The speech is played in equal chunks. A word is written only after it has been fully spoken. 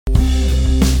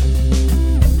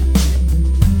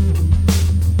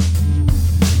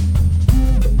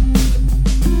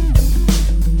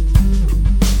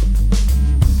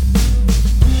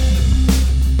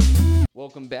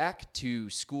back to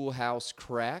Schoolhouse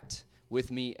Cracked.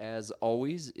 With me, as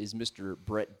always, is Mr.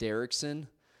 Brett Derrickson,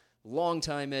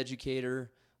 longtime educator,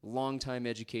 longtime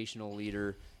educational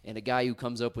leader, and a guy who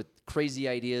comes up with crazy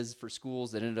ideas for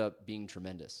schools that ended up being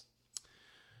tremendous.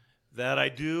 That I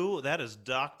do. That is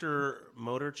Dr.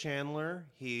 Motor Chandler.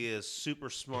 He is super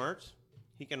smart.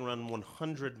 He can run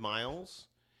 100 miles.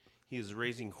 He is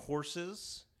raising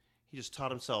horses. He just taught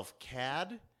himself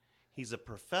CAD. He's a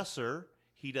professor.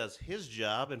 He does his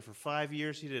job, and for 5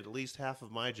 years, he did at least half of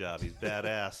my job. He's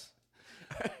badass.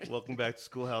 Welcome back to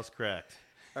Schoolhouse Cracked.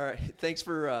 All right. Thanks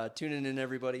for tuning in,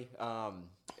 everybody.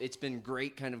 It's been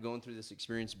great kind of going through this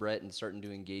experience, Brett, and starting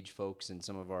to engage folks in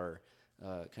some of our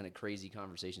kind of crazy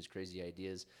conversations, crazy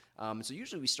ideas. So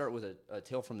usually we start with a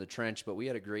tale from the trench, but we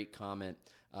had a great comment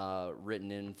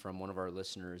written in from one of our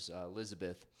listeners,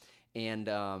 Elizabeth. And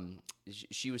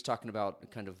she was talking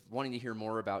about kind of wanting to hear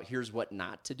more about here's what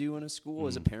not to do in a school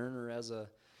as a parent or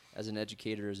as an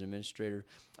educator, as an administrator.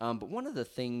 But one of the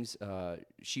things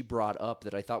she brought up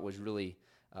that I thought was really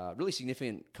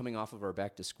significant coming off of our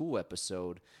Back to School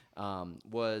episode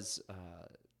was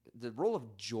the role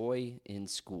of joy in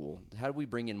school. How do we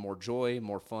bring in more joy,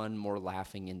 more fun, more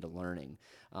laughing into learning,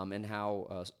 and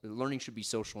how learning should be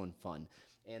social and fun.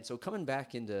 And so coming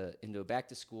back into back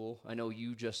to school, I know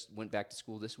you just went back to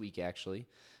school this week actually,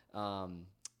 and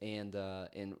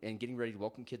getting ready to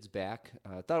welcome kids back.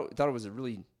 Thought it was a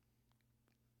really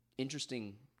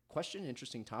interesting question,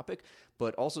 interesting topic,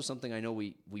 but also something I know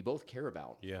we both care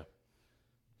about.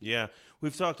 Yeah,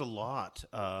 we've talked a lot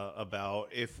about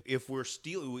if we're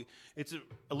stealing.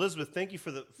 Elizabeth, thank you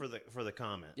for the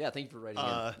comment. Yeah, thank you for writing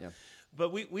in. Yeah.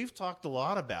 But we've talked a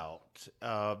lot about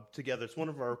together. It's one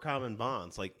of our common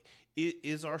bonds. Like,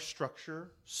 is our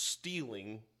structure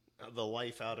stealing the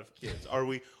life out of kids? Are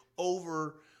we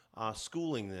over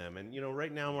schooling them? And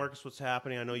right now, Marcus, what's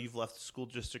happening? I know you've left the school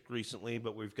district recently,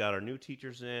 but we've got our new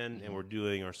teachers in, and we're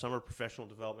doing our summer professional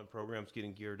development programs,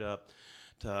 getting geared up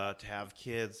to have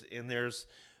kids. And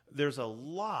there's a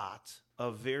lot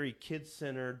of very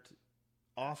kid-centered,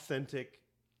 authentic,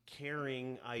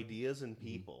 caring ideas and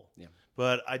people. Yeah.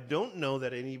 But I don't know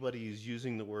that anybody is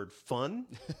using the word fun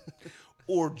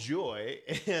or joy,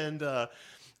 and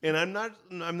I'm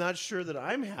not sure that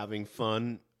I'm having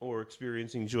fun or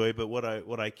experiencing joy. But what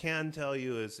I can tell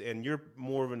you is, and you're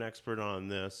more of an expert on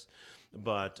this,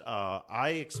 but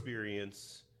I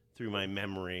experience through my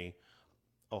memory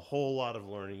a whole lot of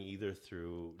learning either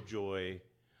through joy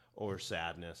or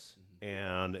sadness.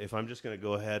 And if I'm just going to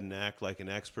go ahead and act like an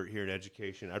expert here in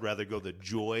education, I'd rather go the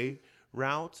joy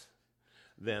route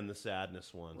than the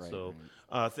sadness one. Right, so,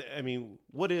 right.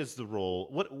 What is the role?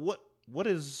 What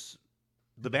is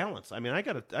the balance? I mean, I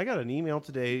got an email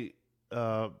today,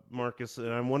 Marcus, and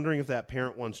I'm wondering if that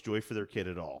parent wants joy for their kid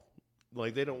at all.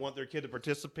 Like, they don't want their kid to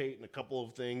participate in a couple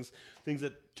of things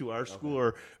that to our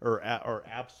school are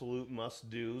absolute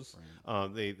must-dos.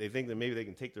 Right. They think that maybe they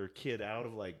can take their kid out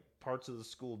of, like, parts of the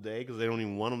school day because they don't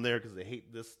even want them there because they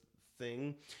hate this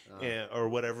thing or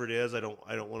whatever it is. I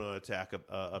don't want to attack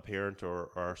a parent or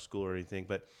our school or anything,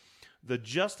 but the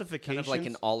justification, kind of like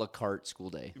an a la carte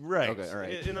school day, right? Okay, all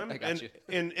right. And I got you.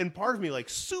 And part of me like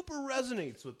super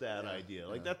resonates with that idea.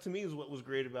 Like that to me is what was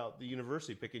great about the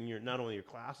university, picking not only your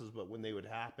classes but when they would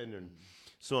happen and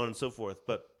so on and so forth.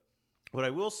 But what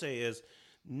I will say is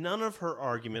none of her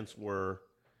arguments were,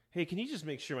 "Hey, can you just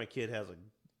make sure my kid has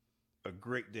a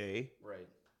great day?" Right.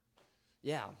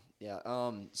 Yeah.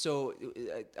 So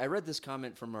I read this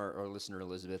comment from our listener,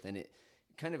 Elizabeth, and it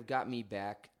kind of got me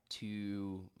back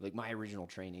to like my original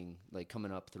training, like coming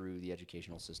up through the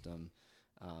educational system,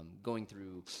 going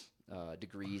through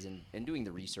degrees and doing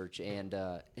the research.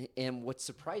 And what's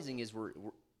surprising is we're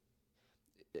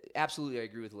absolutely, I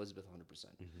agree with Elizabeth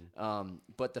 100%.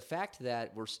 But the fact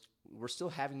that we're still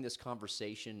having this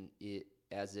conversation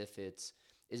as if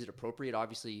is it appropriate?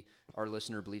 Obviously, our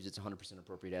listener believes it's 100%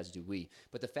 appropriate, as do we.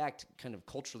 But the fact, kind of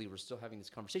culturally, we're still having this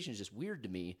conversation is just weird to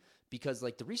me because,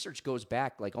 like, the research goes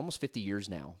back like almost 50 years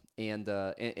now, and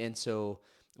so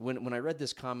when I read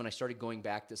this comment, I started going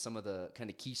back to some of the kind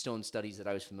of keystone studies that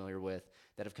I was familiar with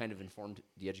that have kind of informed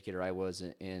the educator I was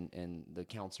and the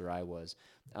counselor I was,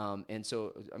 and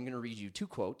so I'm going to read you two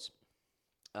quotes,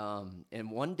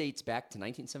 and one dates back to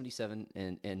 1977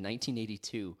 and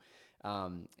 1982.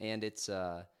 And it's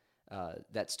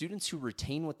that students who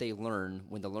retain what they learn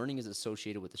when the learning is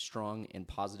associated with a strong and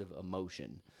positive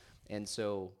emotion. And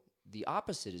so the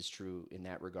opposite is true in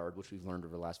that regard, which we've learned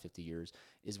over the last 50 years,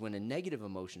 is when a negative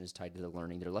emotion is tied to the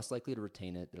learning, they're less likely to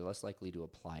retain it, they're less likely to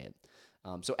apply it.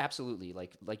 So absolutely,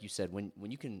 like you said, when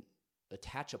you can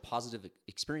attach a positive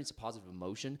experience, a positive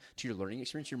emotion to your learning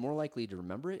experience, you're more likely to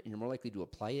remember it and you're more likely to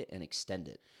apply it and extend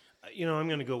it. I'm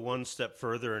going to go one step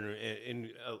further, and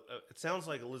it sounds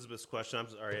like Elizabeth's question. I'm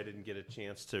sorry I didn't get a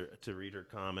chance to read her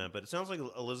comment, but it sounds like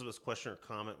Elizabeth's question or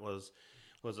comment was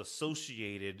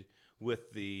associated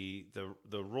with the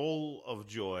role of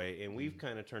joy, and we've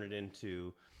kind of turned it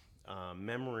into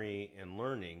memory and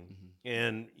learning.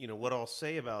 And what I'll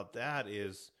say about that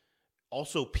is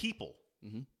also people.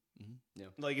 Yeah.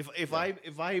 Like if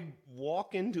I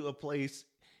walk into a place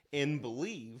and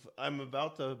believe I'm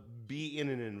about to be in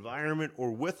an environment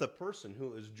or with a person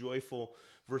who is joyful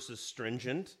versus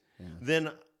stringent,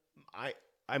 then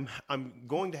I'm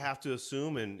going to have to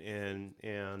assume, and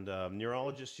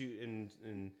neurologists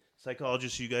and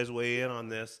psychologists, you guys weigh in on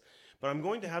this, but I'm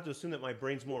going to have to assume that my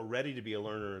brain's more ready to be a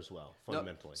learner as well,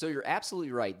 fundamentally. No, so you're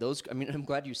absolutely right. I'm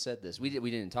glad you said this. We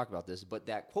didn't talk about this, but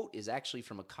that quote is actually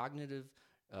from a cognitive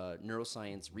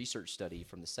neuroscience research study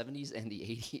from the 70s and the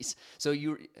 80s. So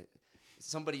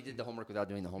somebody did the homework without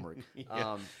doing the homework.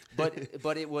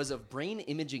 But it was of brain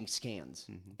imaging scans.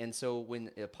 And so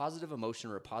when a positive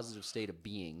emotion or a positive state of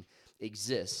being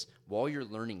exists while you're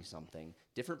learning something,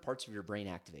 different parts of your brain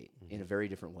activate in a very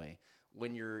different way.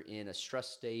 When you're in a stress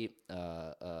state,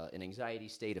 an anxiety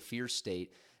state, a fear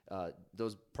state,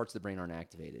 those parts of the brain aren't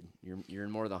activated. You're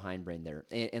in more of the hindbrain there.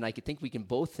 And I think we can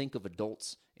both think of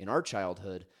adults in our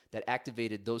childhood that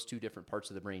activated those two different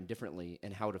parts of the brain differently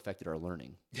and how it affected our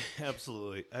learning.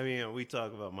 Absolutely. I mean, we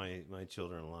talk about my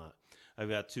children a lot. I've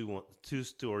got two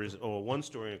stories, one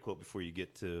story and a quote before you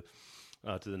get to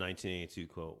the 1982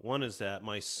 quote. One is that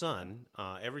my son,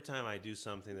 every time I do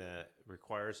something that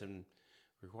requires him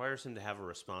to have a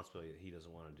responsibility that he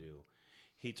doesn't want to do,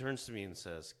 he turns to me and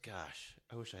says, "Gosh,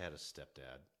 I wish I had a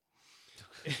stepdad."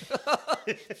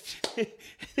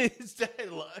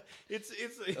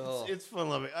 It's fun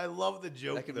loving. I love the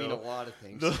joke. That could mean a lot of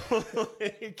things.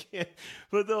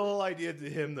 But the whole idea to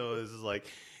him though is like,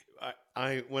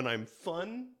 I when I'm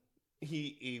fun,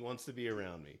 he wants to be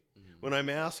around me. When I'm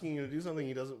asking him to do something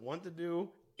he doesn't want to do,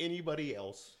 anybody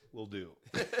else will do.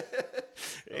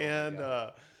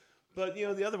 But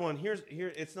the other one here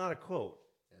it's not a quote,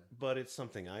 but it's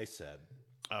something I said.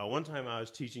 One time I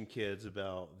was teaching kids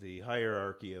about the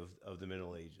hierarchy of the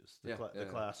Middle Ages, the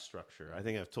class structure. I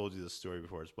think I've told you this story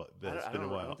before, but it's been a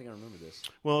while. I don't think I remember this.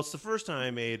 Well, it's the first time I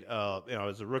made, I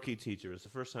was a rookie teacher. It's the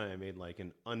first time I made like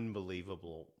an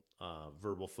unbelievable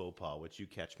verbal faux pas, which you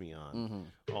catch me on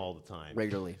all the time.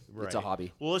 Regularly. Right. It's a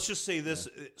hobby. Well, let's just say this.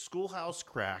 Schoolhouse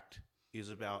Cracked is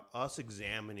about us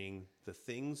examining the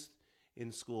things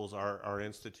in schools, our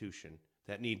institution,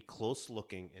 that need close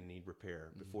looking and need repair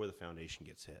before the foundation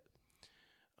gets hit.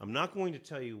 I'm not going to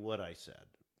tell you what I said,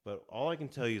 but all I can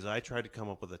tell you is I tried to come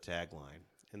up with a tagline,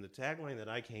 and the tagline that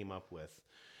I came up with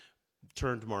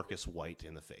turned Marcus white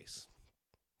in the face.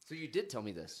 So you did tell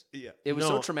me this. Yeah. It was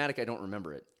so traumatic I don't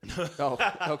remember it. Oh,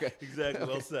 okay. Exactly.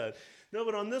 Well said. No,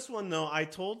 but on this one, though, I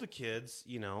told the kids,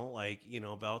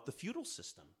 about the feudal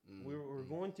system. We were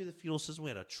going through the feudal system. We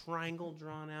had a triangle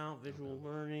drawn out, visual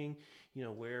learning,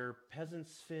 where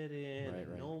peasants fit in,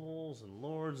 and nobles and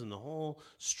lords, and the whole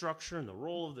structure and the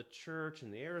role of the church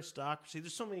and the aristocracy.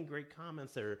 There's so many great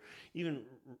comments that are even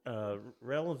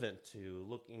relevant to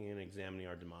looking and examining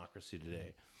our democracy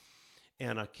today.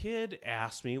 And a kid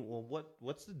asked me, well,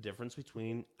 what's the difference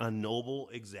between a noble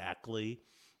exactly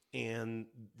and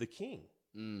the king?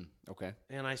 Okay.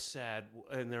 And I said,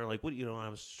 and they're like, what? I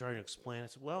was trying to explain. I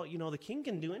said, well, the king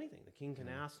can do anything. The king can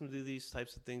ask them to do these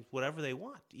types of things, whatever they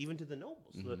want, even to the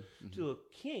nobles. To a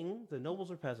king, the nobles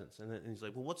are peasants. And he's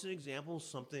like, well, what's an example of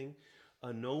something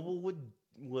a noble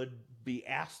would be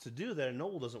asked to do that a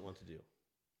noble doesn't want to do?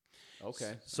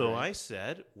 Okay. So I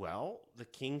said, well, the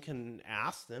king can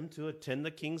ask them to attend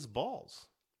the king's balls.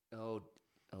 Oh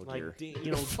like,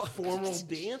 dear. Formal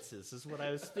dances is what I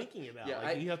was thinking about. Yeah,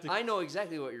 like, I know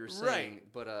exactly what you're saying,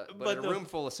 but a room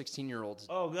full of 16-year-olds.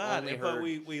 Oh God! But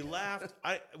we laughed.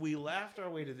 We laughed our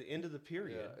way to the end of the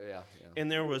period. Yeah.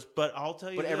 And there was, but I'll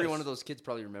tell you. But every one of those kids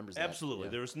probably remembers that. Absolutely.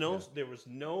 Yeah. There was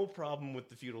no problem with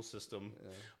the feudal system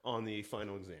on the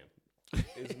final exam.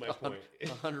 Is my point.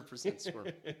 100% sure.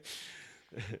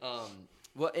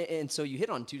 Well, and so you hit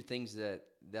on two things that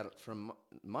from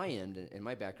my end and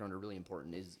my background are really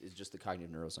important is just the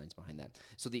cognitive neuroscience behind that.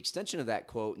 So the extension of that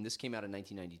quote, and this came out in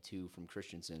 1992 from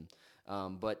Christensen,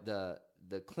 but the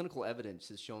clinical evidence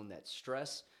has shown that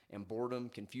stress and boredom,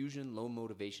 confusion, low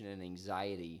motivation, and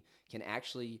anxiety can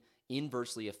actually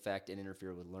inversely affect and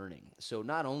interfere with learning. So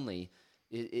not only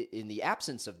in the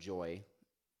absence of joy,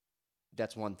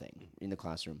 that's one thing in the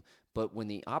classroom. But when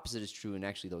the opposite is true and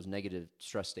actually those negative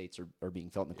stress states are being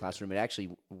felt in the classroom, it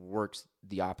actually works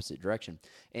the opposite direction.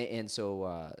 And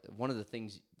so one of the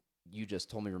things you just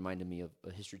told me reminded me of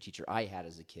a history teacher I had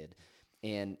as a kid.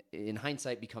 And in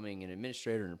hindsight, becoming an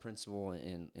administrator and a principal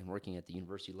and working at the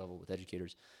university level with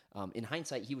educators, in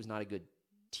hindsight, he was not a good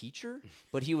teacher,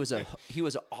 but he was an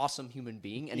awesome human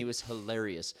being, and he was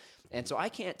hilarious. And so I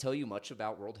can't tell you much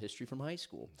about world history from high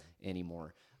school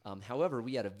anymore. However,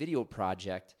 we had a video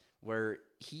project where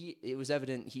it was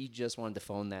evident he just wanted to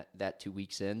phone that 2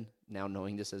 weeks in, now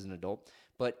knowing this as an adult,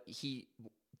 but he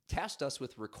tasked us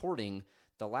with recording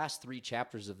the last 3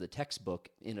 chapters of the textbook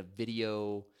in a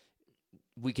video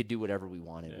we could do whatever we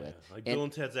wanted with. Like Bill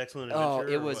and Ted's Excellent Adventure?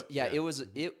 It was,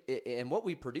 and what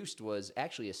we produced was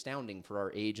actually astounding for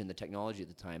our age and the technology at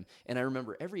the time. And I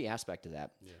remember every aspect of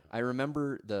that. Yeah. I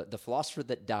remember the philosopher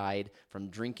that died from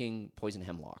drinking poison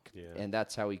hemlock, and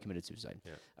that's how he committed suicide,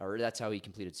 or that's how he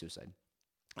completed suicide.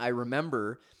 I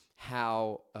remember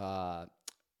how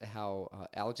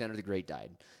Alexander the Great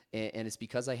died. And it's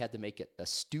because I had to make a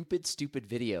stupid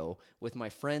video with my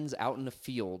friends out in the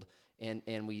field.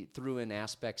 And we threw in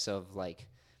aspects of like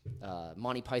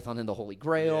Monty Python and the Holy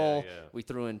Grail. Yeah. We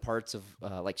threw in parts of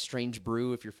like Strange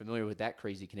Brew, if you're familiar with that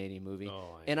crazy Canadian movie.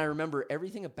 I remember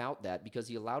everything about that because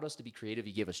he allowed us to be creative.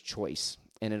 He gave us choice.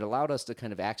 And it allowed us to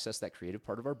kind of access that creative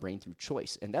part of our brain through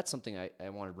choice. And that's something I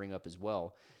want to bring up as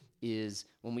well, is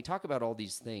when we talk about all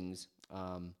these things,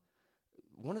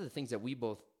 one of the things that we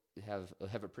both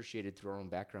have appreciated through our own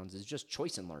backgrounds is just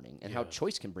choice in learning and how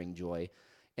choice can bring joy.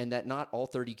 And that not all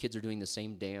 30 kids are doing the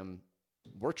same damn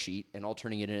worksheet and all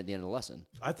turning it in at the end of the lesson.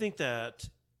 I think that's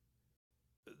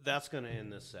going to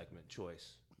end this segment,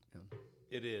 choice. Yeah.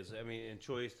 It is. I mean, and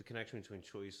choice, the connection between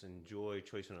choice and joy,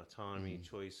 choice and autonomy,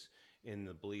 choice in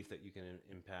the belief that you can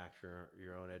impact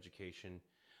your own education.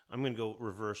 I'm going to go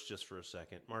reverse just for a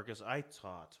second. Marcus, I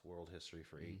taught world history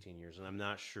for 18 years, and I'm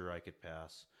not sure I could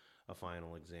pass a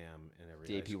final exam and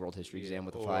everything. The AP World History exam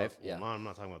with a 5? Well, no, I'm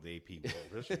not talking about the AP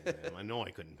World History exam. I know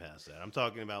I couldn't pass that. I'm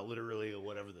talking about literally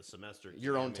whatever the semester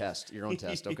Your own test.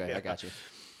 Okay, I got you.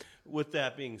 With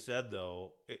that being said,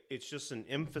 though, it's just an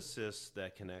emphasis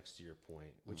that connects to your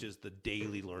point, which is the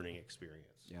daily learning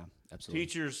experience. Yeah, absolutely.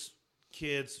 Teachers,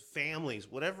 kids, families,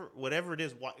 whatever it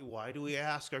is, why do we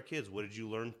ask our kids, what did you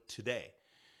learn today?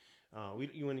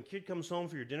 When a kid comes home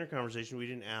for your dinner conversation, we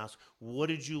didn't ask, what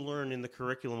did you learn in the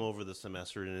curriculum over the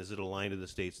semester, and is it aligned to the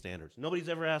state standards? Nobody's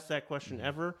ever asked that question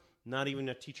ever, not even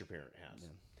a teacher parent has. Yeah.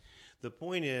 The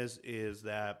point is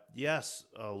that, yes,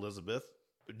 Elizabeth,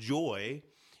 joy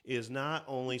is not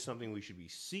only something we should be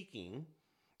seeking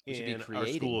in our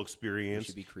school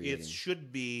experience, it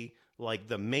should be like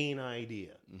the main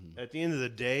idea. Mm-hmm. At the end of the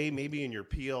day, maybe in your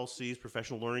PLCs,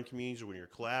 professional learning communities, or when you're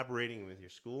collaborating with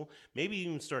your school, maybe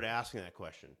even start asking that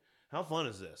question. How fun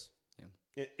is this?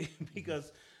 Yeah.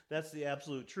 Because that's the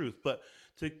absolute truth. But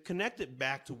to connect it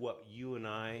back to what you and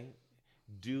I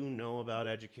do know about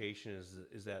education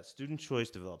is that student choice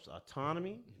develops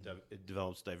autonomy, it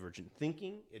develops divergent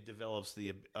thinking, it develops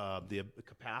the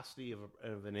capacity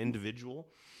of an individual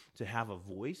to have a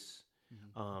voice.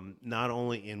 Not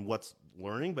only in what's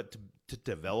learning, but to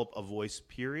develop a voice,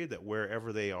 period, that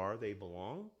wherever they are, they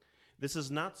belong. This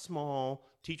is not small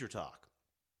teacher talk.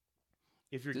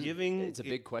 If you're it's a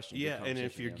big question. Yeah, and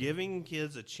if you're giving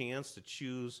kids a chance to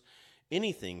choose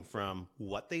anything from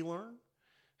what they learn,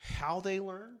 how they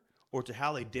learn, or to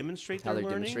how they demonstrate their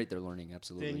learning,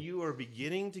 absolutely. Then you are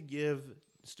beginning to give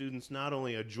students not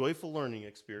only a joyful learning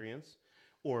experience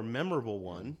or a memorable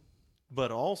one, but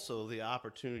also the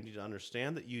opportunity to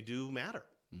understand that you do matter.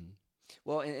 Mm-hmm.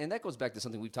 Well, and that goes back to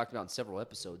something we've talked about in several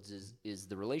episodes is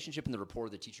the relationship and the rapport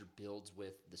the teacher builds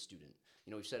with the student.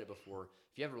 You know, we've said it before.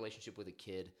 If you have a relationship with a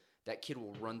kid, that kid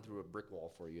will run through a brick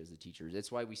wall for you as a teacher.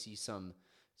 That's why we see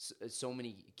so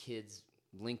many kids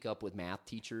link up with math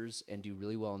teachers and do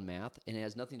really well in math, and it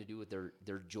has nothing to do with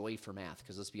their joy for math,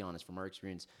 because let's be honest, from our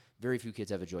experience, very few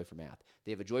kids have a joy for math.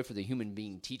 They have a joy for the human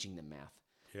being teaching them math.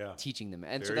 Yeah. Teaching them.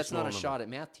 And so that's not a shot at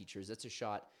math teachers. That's a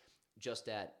shot just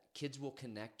at kids will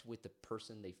connect with the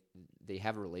person they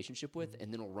have a relationship with,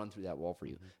 and then will run through that wall for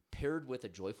you. Paired with a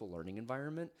joyful learning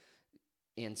environment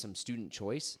and some student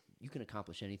choice, you can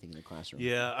accomplish anything in the classroom.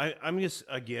 Yeah, I'm just,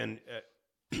 again,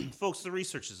 folks, the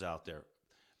research is out there.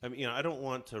 I mean, I don't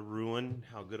want to ruin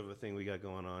how good of a thing we got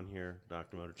going on here,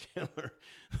 Dr. Motor Chandler.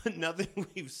 Nothing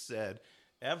we've said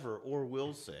ever or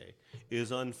will say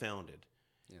is unfounded.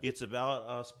 Yeah. It's about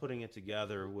us putting it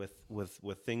together with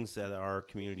things that our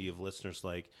community of listeners,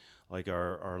 like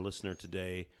our listener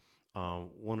today,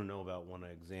 want to know about, want to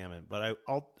examine. But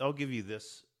I'll give you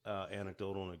this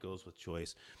anecdotal, and it goes with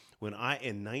choice. In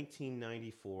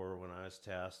 1994, when I was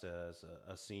tasked as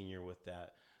a senior with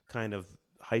that kind of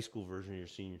high school version of your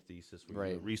senior thesis, where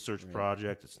you do a research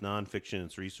project, it's nonfiction,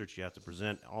 it's research, you have to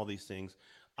present all these things.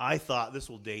 I thought, this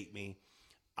will date me,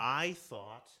 I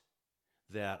thought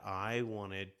that I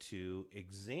wanted to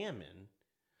examine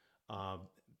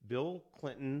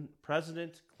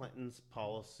President Clinton's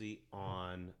policy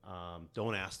on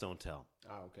don't ask, don't tell.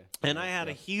 Oh, okay. And I had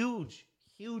a huge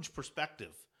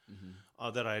perspective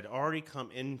that I'd already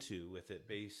come into with it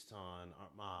based on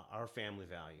our family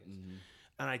values.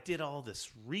 And I did all this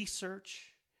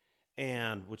research,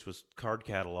 and which was card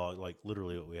catalog, like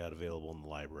literally what we had available in the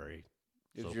library.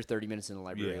 It was your 30 minutes in the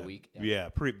library a week. Yeah,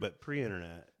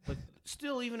 pre-internet. But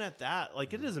still, even at that,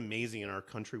 like, it is amazing in our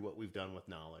country what we've done with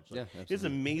knowledge. Like, it's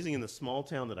amazing in the small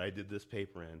town that I did this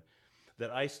paper in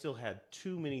that I still had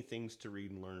too many things to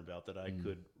read and learn about that I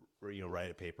could, write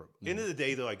a paper. End of the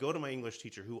day, though, I go to my English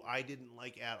teacher, who I didn't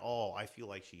like at all. I feel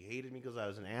like she hated me because I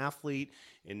was an athlete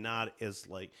and not as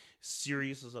like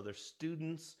serious as other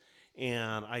students.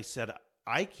 And I said,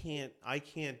 I can't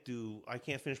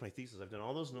finish my thesis. I've done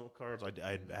all those note cards.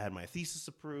 I had my thesis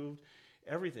approved,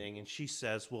 everything. And she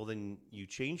says, well, then you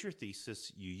change your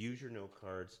thesis, you use your note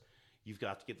cards, you've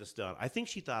got to get this done. I think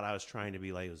she thought I was trying to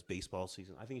be like, it was baseball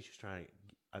season. I think she was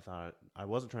I thought I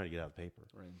wasn't trying to get out of the paper.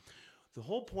 Right. The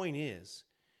whole point is,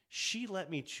 she let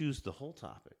me choose the whole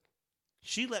topic.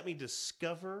 She let me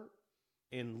discover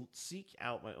and seek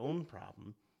out my own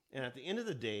problem. And at the end of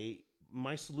the day,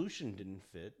 my solution didn't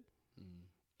fit.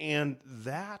 And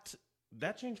that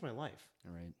changed my life.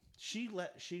 All right. She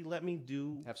let me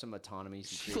have some autonomy,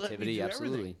 some creativity,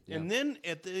 absolutely. Yeah. And then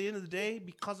at the end of the day,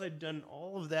 because I'd done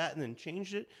all of that and then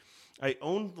changed it, I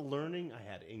owned the learning. I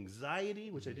had anxiety,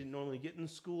 which I didn't normally get in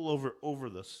school, over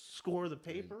the score of the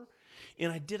paper. Right.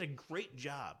 And I did a great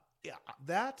job. Yeah,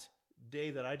 that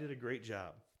day that I did a great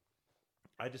job,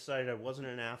 I decided I wasn't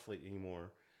an athlete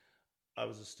anymore. I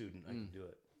was a student. I could do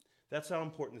it. That's how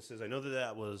important this is. I know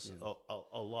that was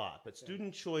a lot. But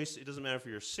student choice, it doesn't matter if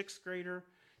you're a sixth grader,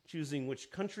 choosing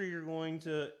which country you're going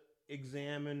to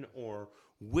examine, or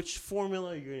which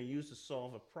formula you're going to use to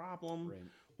solve a problem,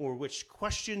 or which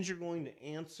questions you're going to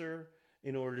answer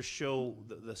in order to show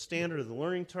the standard of the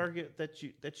learning target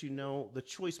that you know. The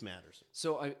choice matters.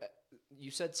 So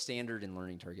you said standard and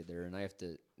learning target there, and I have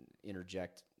to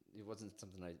interject. It wasn't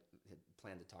something I had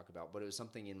planned to talk about, but it was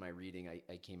something in my reading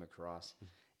I came across.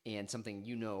 And something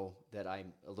that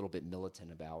I'm a little bit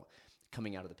militant about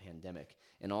coming out of the pandemic.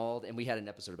 And we had an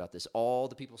episode about this. All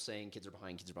the people saying kids are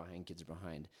behind, kids are behind, kids are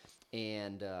behind.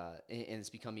 And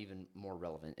it's become even more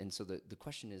relevant. And so the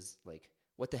question is, like,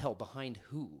 what the hell, behind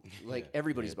who? Like,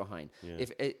 everybody's behind. Yeah.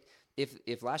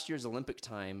 If last year's Olympic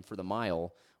time for the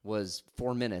mile was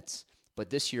 4 minutes, but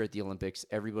this year at the Olympics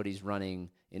everybody's running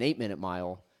an 8-minute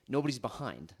mile, nobody's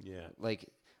behind. Yeah. Like,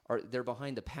 they're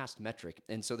behind the past metric.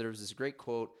 And so there was this great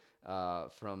quote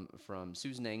from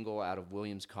Susan Engel out of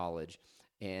Williams College,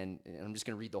 and I'm just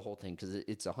going to read the whole thing because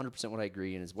it's 100% what I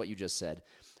agree, and it's what you just said.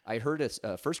 I heard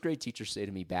a first grade teacher say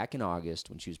to me back in August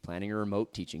when she was planning her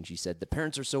remote teaching, she said, the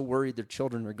parents are so worried their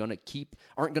children aren't going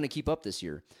to keep up this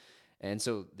year. And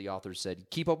so the author said,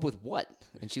 keep up with what?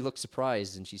 And she looked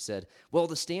surprised, and she said, well,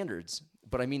 the standards.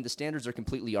 But I mean, the standards are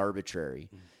completely arbitrary.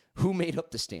 Who made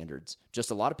up the standards?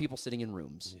 Just a lot of people sitting in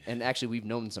rooms. Yeah. And actually, we've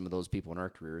known some of those people in our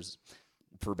careers,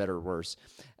 for better or worse.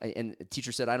 And the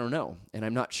teacher said, I don't know. And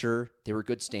I'm not sure they were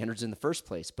good standards in the first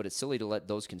place, but it's silly to let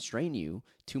those constrain you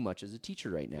too much as a teacher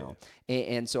right now. Yeah.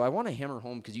 And so I want to hammer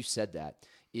home, because you said that,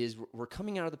 is we're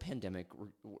coming out of the pandemic.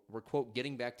 We're quote,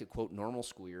 getting back to, quote, normal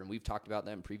school year. And we've talked about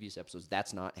that in previous episodes.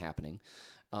 That's not happening.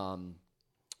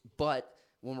 But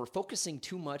when we're focusing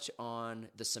too much on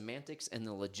the semantics and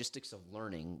the logistics of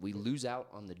learning, we lose out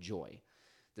on the joy.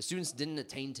 The students didn't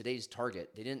attain today's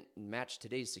target. They didn't match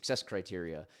today's success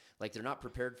criteria. Like, they're not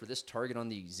prepared for this target on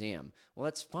the exam. Well,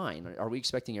 that's fine. Are we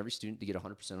expecting every student to get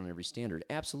 100% on every standard?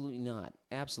 Absolutely not.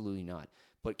 Absolutely not.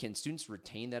 But can students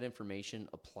retain that information,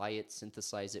 apply it,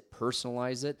 synthesize it,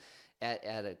 personalize it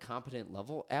at a competent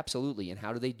level? Absolutely. And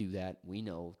how do they do that? We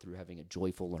know through having a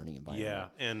joyful learning environment.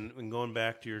 Yeah, and going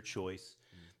back to your choice,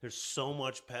 there's so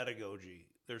much pedagogy.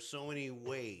 There's so many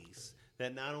ways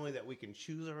that not only that we can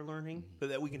choose our learning, but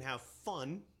that we can have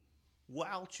fun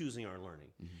while choosing our learning.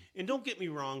 And don't get me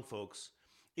wrong, folks.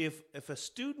 If a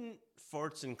student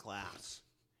farts in class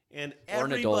and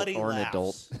everybody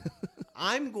laughs,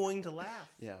 I'm going to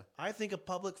laugh. Yeah. I think a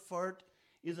public fart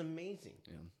is amazing,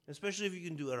 especially if you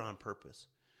can do it on purpose.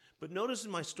 But notice in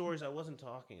my stories, I wasn't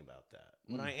talking about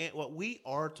that. What we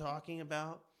are talking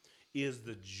about is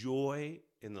the joy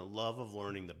and the love of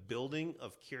learning, the building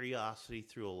of curiosity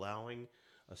through allowing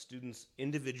a student's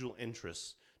individual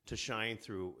interests to shine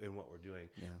through in what we're doing.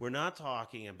 Yeah. We're not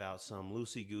talking about some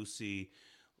loosey-goosey,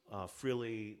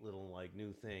 frilly little like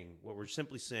new thing. What we're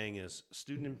simply saying is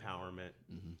student empowerment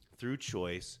through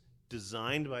choice,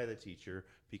 designed by the teacher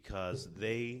because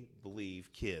they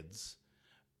believe kids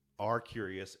are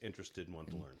curious, interested, and want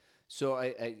to learn. So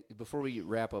I before we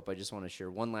wrap up, I just want to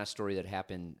share one last story that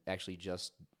happened actually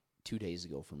just 2 days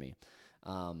ago for me.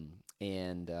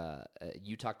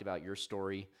 You talked about your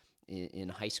story in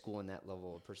high school and that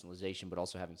level of personalization, but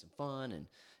also having some fun.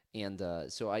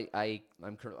 So I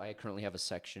currently have a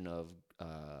section of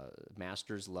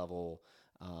master's level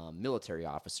military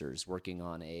officers working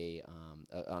on a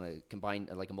combined,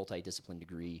 like a multidiscipline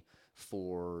degree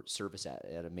for service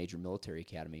at a major military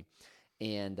academy.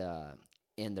 And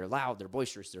they're loud, they're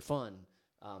boisterous, they're fun.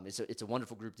 It's a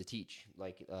wonderful group to teach.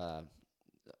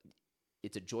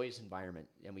 It's a joyous environment,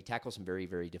 and we tackle some very,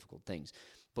 very difficult things.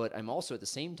 But I'm also at the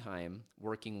same time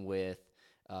working with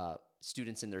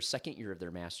students in their second year of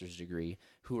their master's degree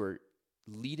who are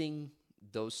leading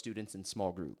those students in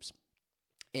small groups.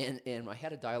 And I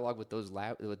had a dialogue with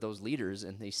those leaders,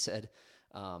 and they said,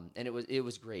 and it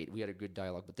was great. We had a good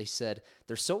dialogue, but they said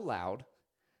they're so loud,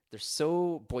 they're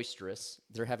so boisterous,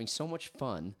 they're having so much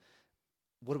fun.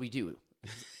 What do we do?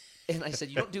 And I said,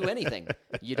 you don't do anything.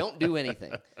 You don't do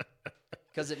anything.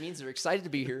 Because it means they're excited to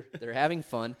be here, they're having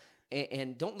fun,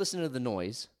 and don't listen to the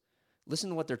noise. Listen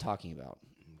to what they're talking about.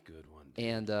 Good one.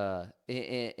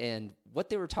 And what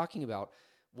they were talking about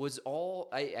was all,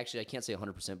 I can't say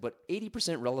 100%, but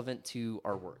 80% relevant to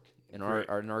our work in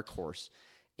our course.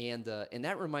 And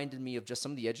that reminded me of just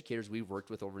some of the educators we've worked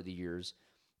with over the years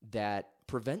that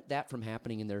prevent that from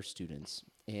happening in their students.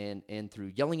 And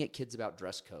through yelling at kids about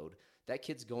dress code, that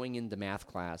kid's going into math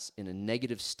class in a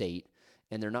negative state,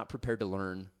 and they're not prepared to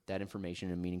learn that information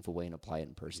in a meaningful way and apply it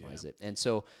and personalize it. And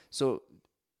so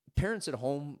parents at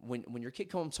home, when your kid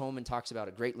comes home and talks about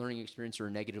a great learning experience or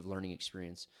a negative learning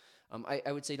experience,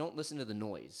 I would say don't listen to the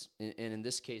noise. And in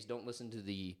this case, don't listen to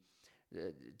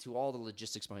to all the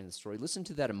logistics behind the story. Listen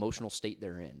to that emotional state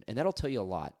they're in, and that'll tell you a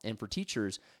lot. And for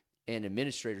teachers and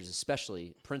administrators,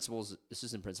 especially principals,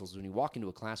 assistant principals, when you walk into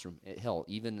a classroom, hell,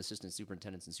 even assistant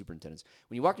superintendents and superintendents,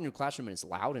 when you walk into a classroom and it's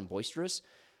loud and boisterous,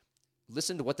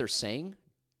 listen to what they're saying.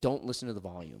 Don't listen to the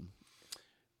volume.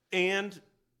 And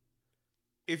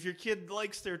if your kid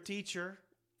likes their teacher,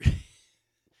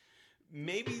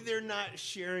 maybe they're not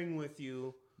sharing with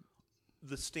you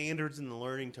the standards and the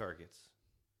learning targets.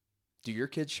 Do your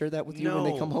kids share that with you when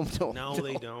they come home? No,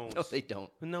 they don't. No, they don't.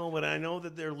 No, but I know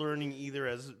that they're learning either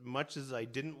as much as I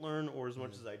didn't learn or as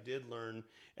much as I did learn.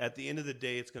 At the end of the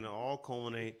day, it's going to all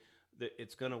culminate.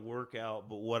 It's going to work out.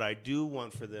 But what I do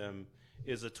want for them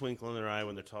is a twinkle in their eye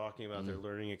when they're talking about their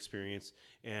learning experience.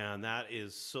 And that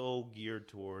is so geared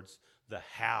towards the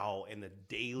how and the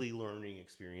daily learning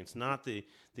experience, not the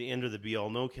end or the be all.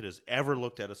 No kid has ever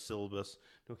looked at a syllabus.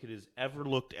 No kid has ever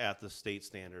looked at the state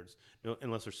standards,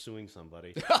 unless they're suing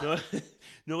somebody.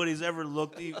 Nobody's ever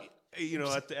looked,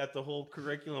 at the whole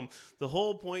curriculum. The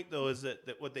whole point, though, is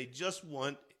that what they just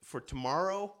want for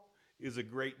tomorrow is a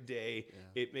great day.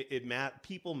 Yeah.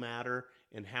 People matter,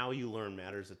 and how you learn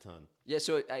matters a ton. Yeah.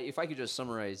 So if I could just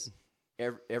summarize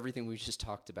everything we just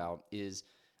talked about is.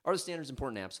 Are the standards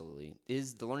important? Absolutely.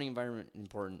 Is the learning environment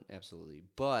important? Absolutely.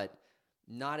 But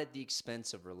not at the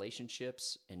expense of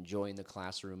relationships and joy in the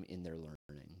classroom in their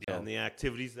learning. Yeah, and the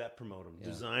activities that promote them. Yeah,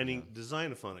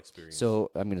 Design a fun experience.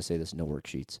 So I'm going to say this, no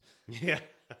worksheets. Yeah.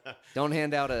 Don't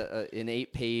hand out an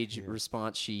 8-page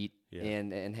response sheet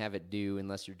and have it due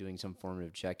unless you're doing some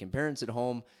formative check. And parents at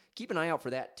home, keep an eye out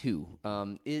for that too.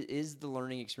 Is the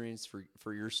learning experience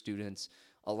for your students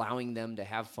allowing them to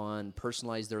have fun,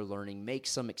 personalize their learning, make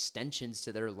some extensions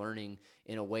to their learning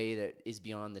in a way that is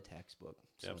beyond the textbook?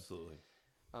 So, absolutely.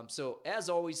 So as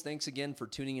always, thanks again for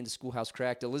tuning into Schoolhouse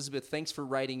Cracked. Elizabeth, thanks for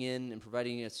writing in and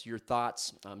providing us your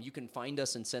thoughts. You can find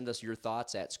us and send us your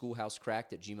thoughts at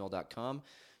schoolhousecracked@gmail.com.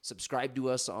 Subscribe to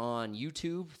us on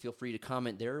YouTube. Feel free to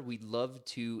comment there. We'd love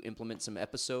to implement some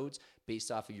episodes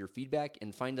based off of your feedback,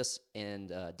 and find us and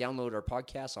download our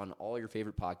podcast on all your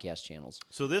favorite podcast channels.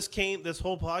 So this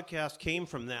whole podcast came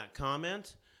from that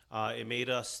comment. It made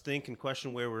us think and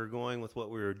question where we were going with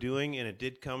what we were doing, and it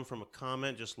did come from a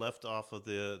comment just left off of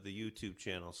the YouTube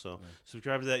channel. So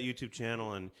subscribe to that YouTube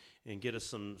channel and get us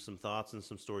some thoughts and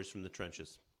some stories from the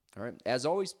trenches. All right. As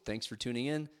always, thanks for tuning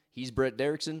in. He's Brett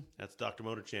Derrickson. That's Dr.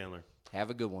 Motor Chandler. Have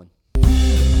a good one.